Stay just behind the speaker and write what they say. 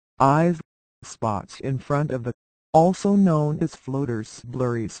eyes, spots in front of the, also known as floaters,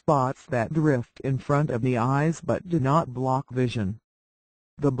 blurry spots that drift in front of the eyes but do not block vision.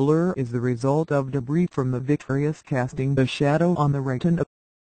 The blur is the result of debris from the vitreous casting a shadow on the retina.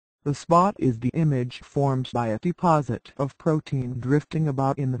 The spot is the image formed by a deposit of protein drifting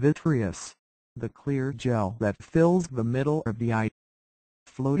about in the vitreous, the clear gel that fills the middle of the eye.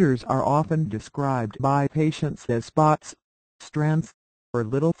 Floaters are often described by patients as spots, strands, or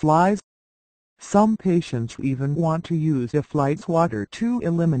little flies. Some patients even want to use a fly swatter to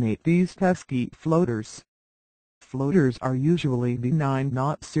eliminate these pesky floaters. Floaters are usually benign,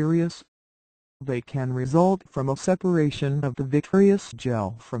 not serious. They can result from a separation of the vitreous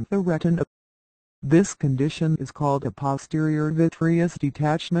gel from the retina. This condition is called a posterior vitreous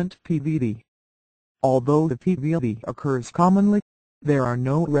detachment (PVD). Although the PVD occurs commonly, there are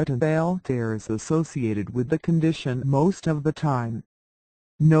no retinal tears associated with the condition most of the time.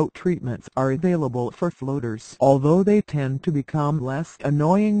 No treatments are available for floaters, although they tend to become less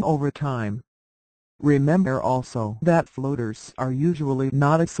annoying over time. Remember also that floaters are usually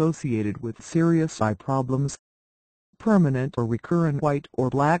not associated with serious eye problems. Permanent or recurrent white or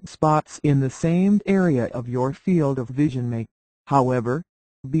black spots in the same area of your field of vision may, however,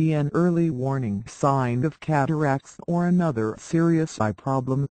 be an early warning sign of cataracts or another serious eye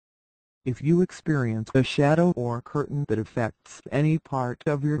problem. If you experience a shadow or curtain that affects any part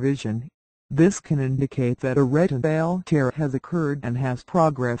of your vision, this can indicate that a retinal tear has occurred and has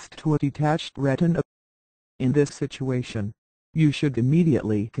progressed to a detached retina. In this situation, you should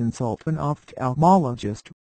immediately consult an ophthalmologist.